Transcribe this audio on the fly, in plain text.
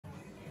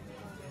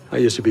I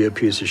used to be a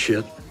piece of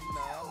shit.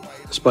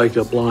 Spiked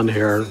up blonde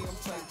hair,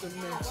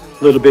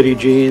 little bitty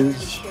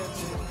jeans,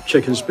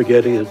 chicken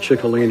spaghetti at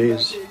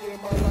Ciccolinis.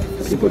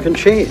 People can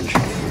change.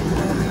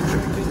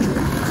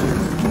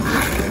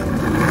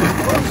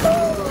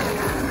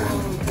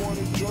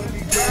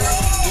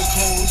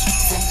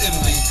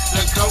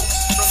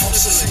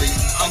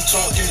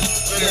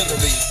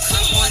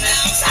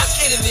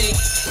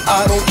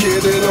 I don't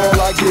get it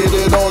all, I get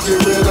it all,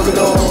 get rid of it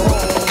all.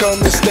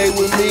 Come and stay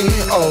with me,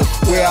 oh,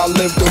 where I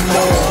live the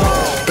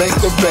more. Bank,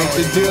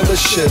 the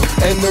dealership,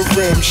 and the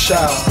rim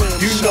shop.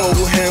 You know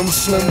him,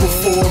 slim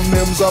before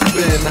Mims, I've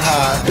been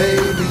high.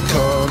 Baby,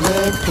 come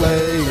and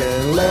play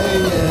and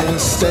lay and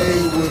stay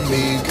with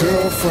me.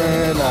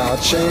 Girlfriend, I'll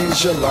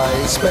change your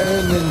life.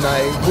 Spend the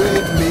night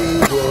with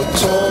me. We'll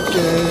talk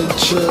and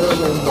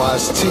chill and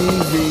watch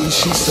TV.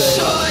 She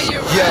said,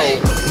 yo,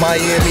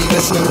 Miami,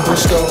 listen to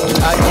Briscoe.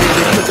 I get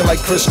it quicker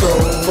like Crisco.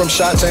 From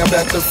Chi-Town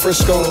back to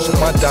Frisco.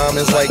 My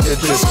diamonds like the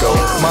disco.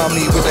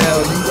 Mommy, what the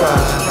hell you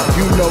ride?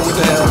 You know what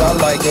the hell I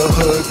like, a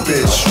hood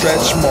bitch.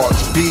 Stretch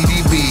marks,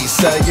 BDB,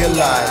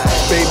 cellulite.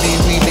 Baby,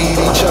 we need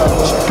each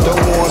other.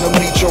 Don't wanna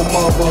meet your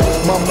mother.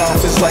 My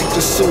mouth is like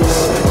the sewer.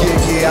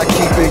 Yeah, I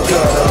keep it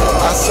gutter.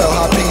 I sell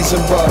hot peas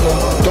and butter.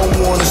 Don't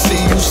wanna see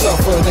you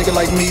suffer. Nigga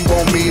like me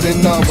won't meet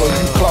another.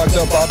 You clogged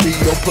up, I'll be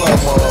your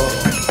plumber.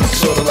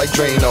 Sorta like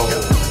Drano.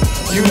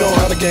 You know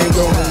how the game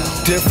go.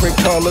 Different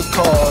color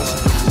cars.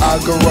 I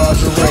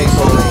garage a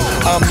rainbow.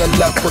 I'm the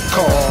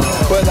leprechaun,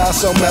 but I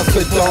sell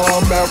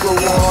methadone,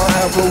 marijuana,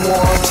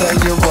 heroin, tell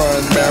you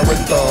run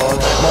marathon.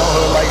 My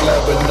hood like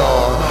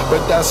Lebanon,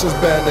 but that's just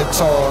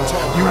Benetton.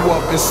 You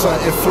up in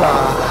something fly,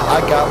 I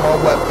got my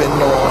weapon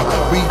on.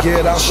 We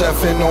get our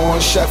chefing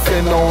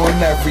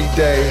on every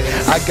day.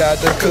 I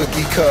got the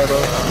cookie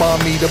cutter,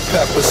 mommy the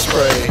pepper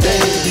spray.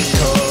 Baby,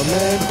 come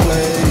and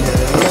play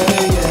and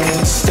lay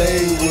and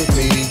stay with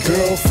me.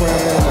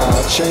 Girlfriend,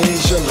 I'll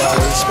change your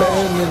life.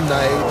 Spend the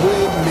night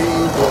with me.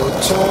 We'll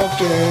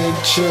talk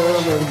and chill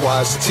and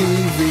watch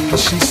TV.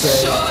 She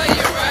said, sure,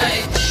 you're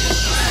right.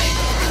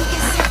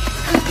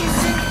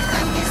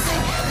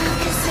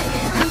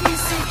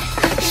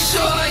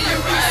 Sure,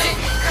 you're right.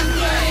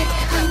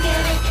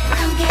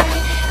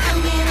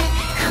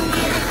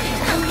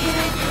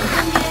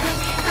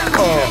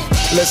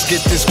 Let's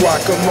get this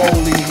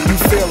guacamole. You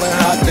feeling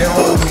hot, then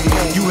hold me.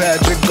 You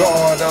had your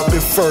guard up at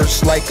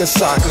first like a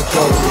soccer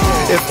goalie.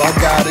 If I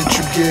got it,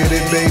 you get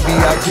it, baby,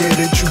 I get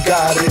it, you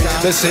got it.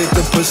 Let's hit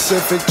the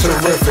Pacific,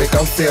 terrific,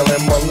 I'm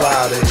feeling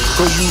melodic.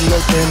 Cause you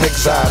looking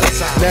exotic,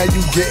 now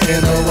you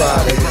getting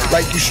erotic.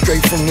 Like you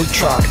straight from the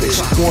tropics,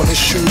 wanna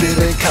shoot it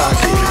and cock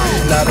it.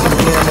 Not the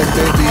glamour,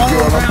 baby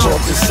girl, I'm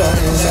talking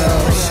something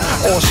else.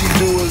 All she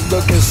do is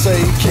look and say,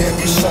 can't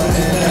be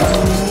something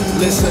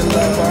else. Listen,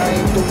 love, I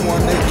ain't the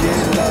one that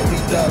get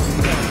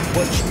lovey-dovey,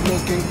 but you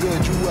looking good,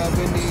 you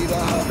ever need a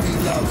hubby,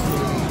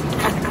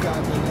 lovely. You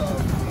got to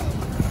love.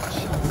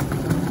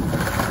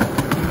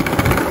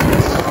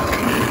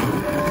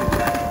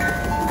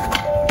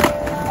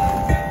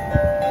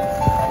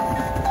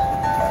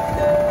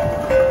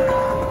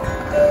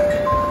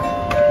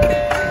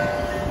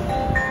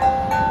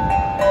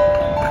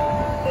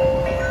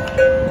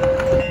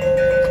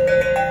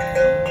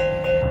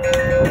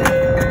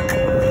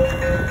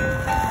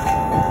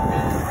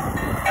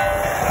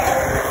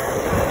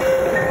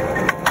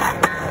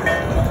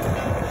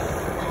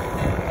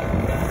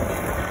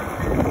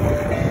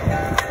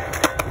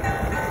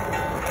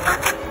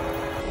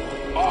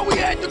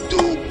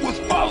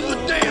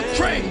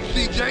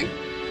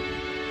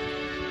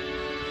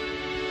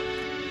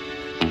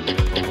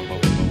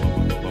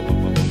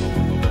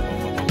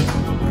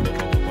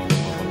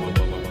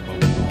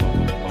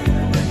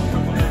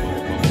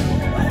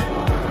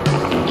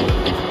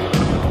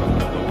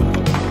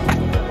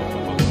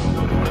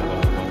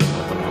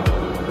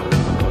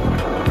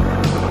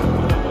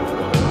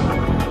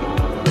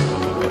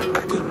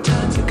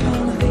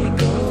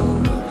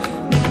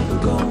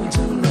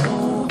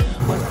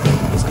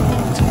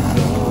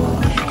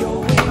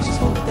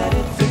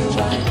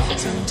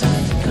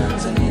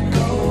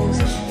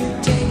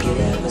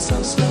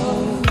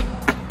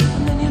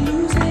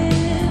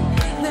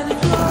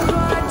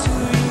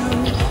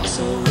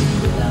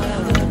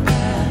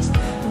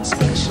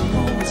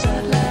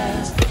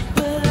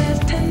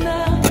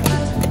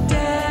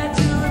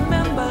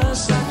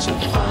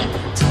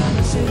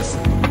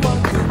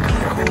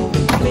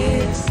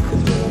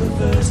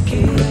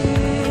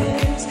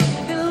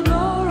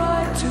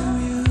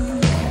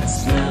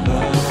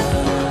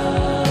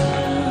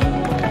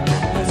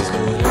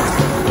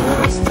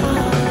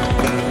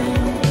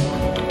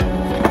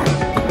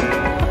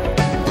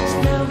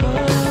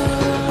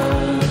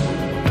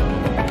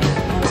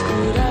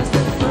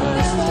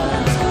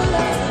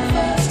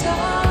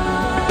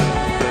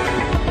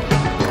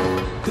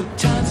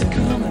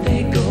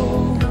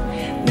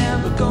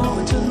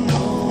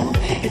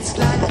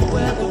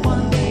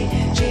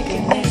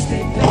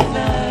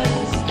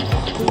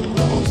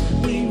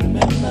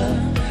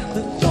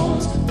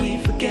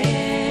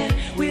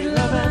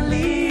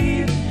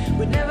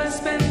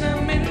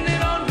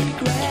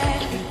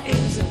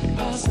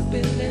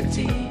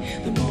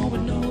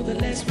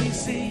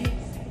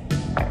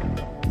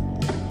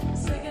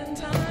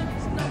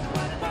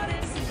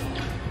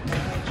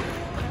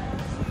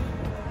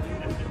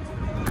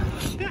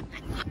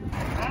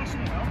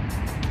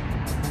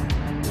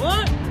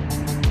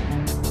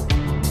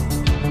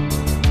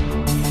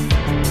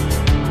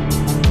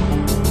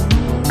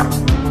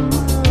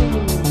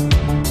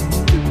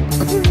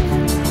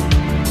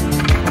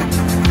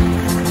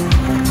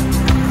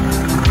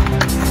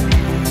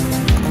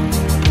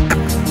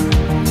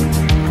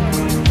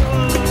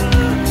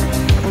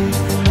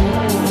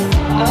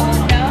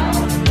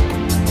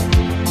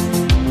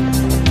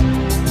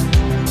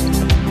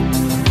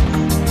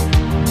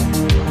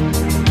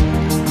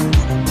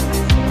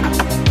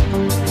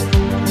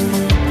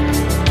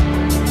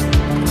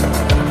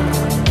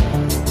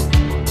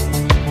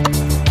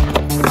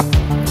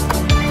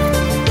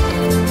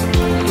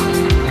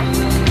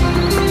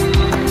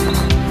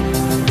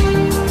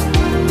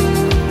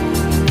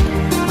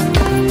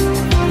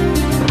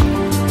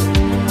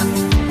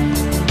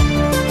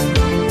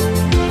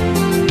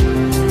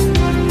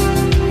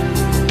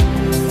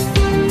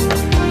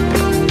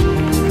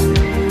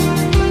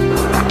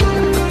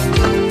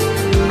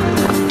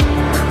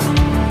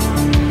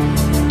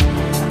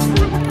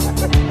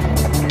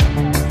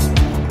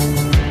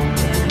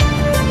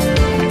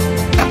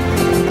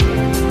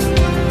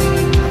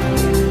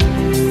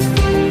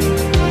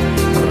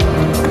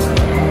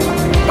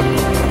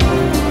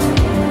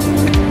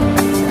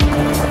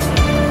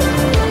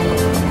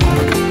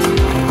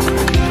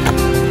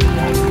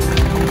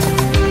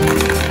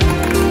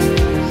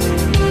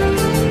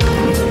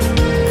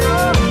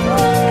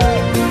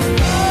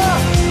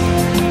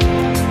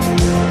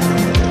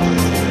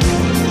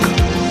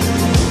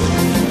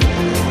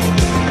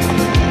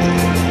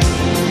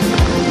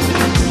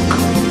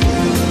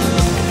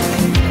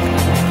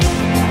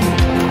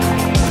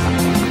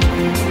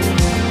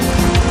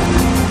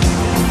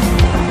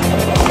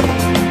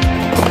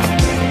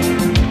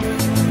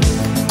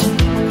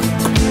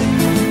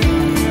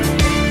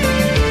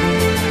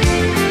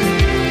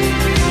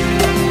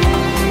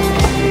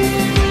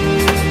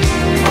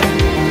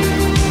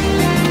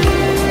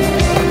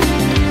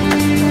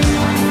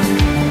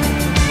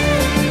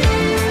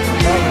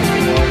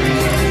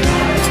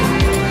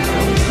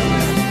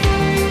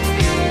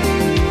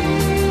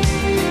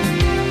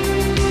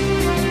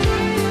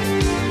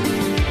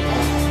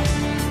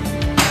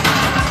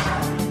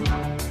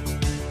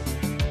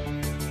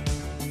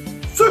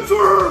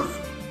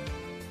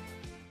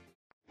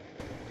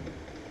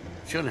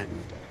 shouldn't it?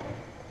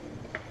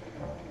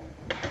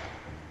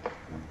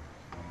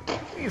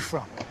 Where you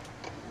from?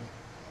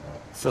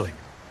 Philly.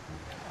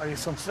 Are you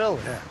from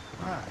Philly? Yeah.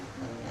 All right.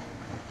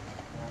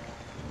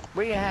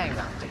 Where you hang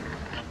out there?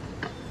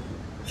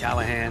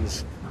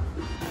 Callahan's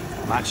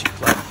Machi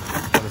Club.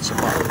 But it's a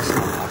bar. It's not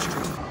a Machi.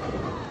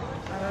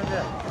 I don't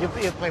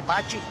know. You play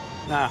bocce?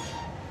 Nah.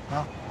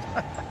 No?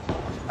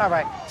 All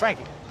right,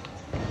 Frankie,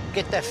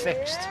 get that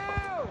fixed.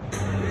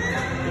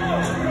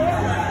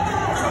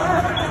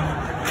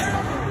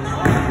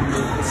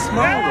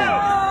 Smile then.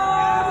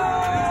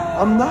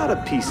 I'm not a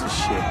piece of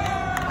shit.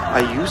 I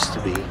used to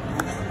be.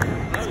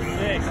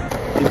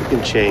 People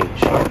can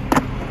change.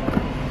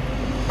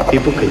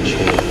 People can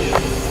change.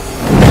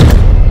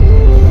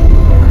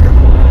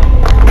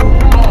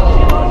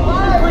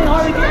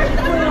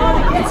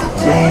 It's a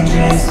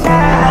dangerous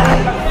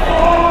night.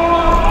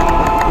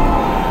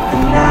 The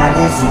night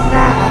is a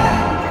night.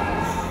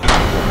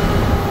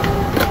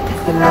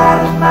 It's the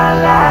light of my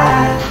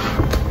life.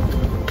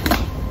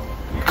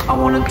 I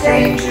want a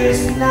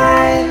dangerous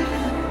night.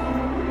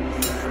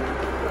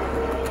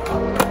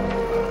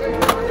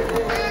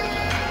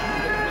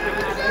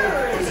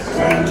 It's a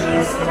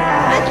dangerous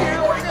night.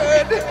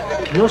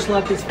 No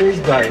slap his face,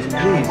 guys,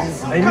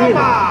 please. I need it.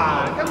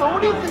 Come on,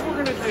 what do you think we're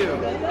gonna do?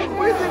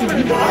 What do you think we're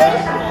gonna do? No.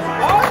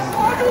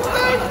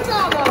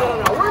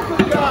 Where's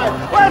the guy?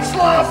 Let's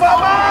slap him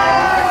out!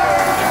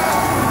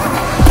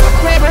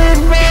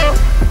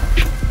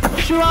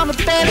 You on the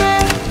bed,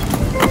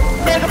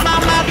 think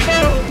about my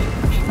food,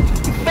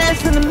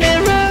 face in the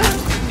mirror.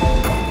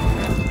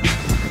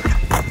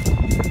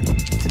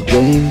 It's a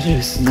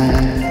dangerous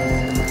night.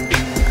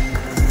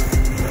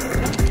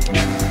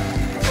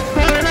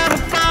 Pulling out the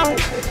phone,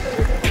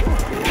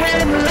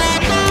 waiting the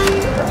light on,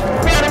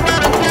 right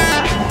around the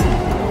clock,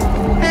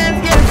 hands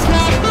getting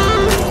sloppy.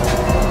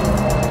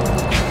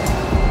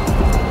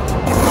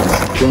 It's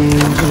a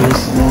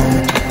dangerous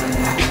night.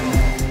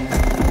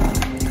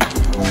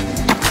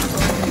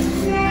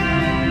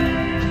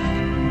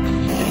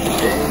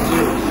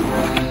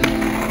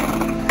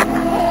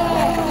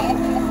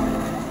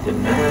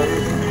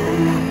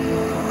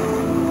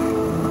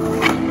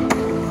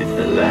 It's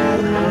the light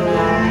of my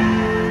life.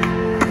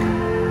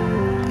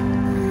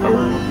 I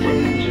want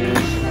to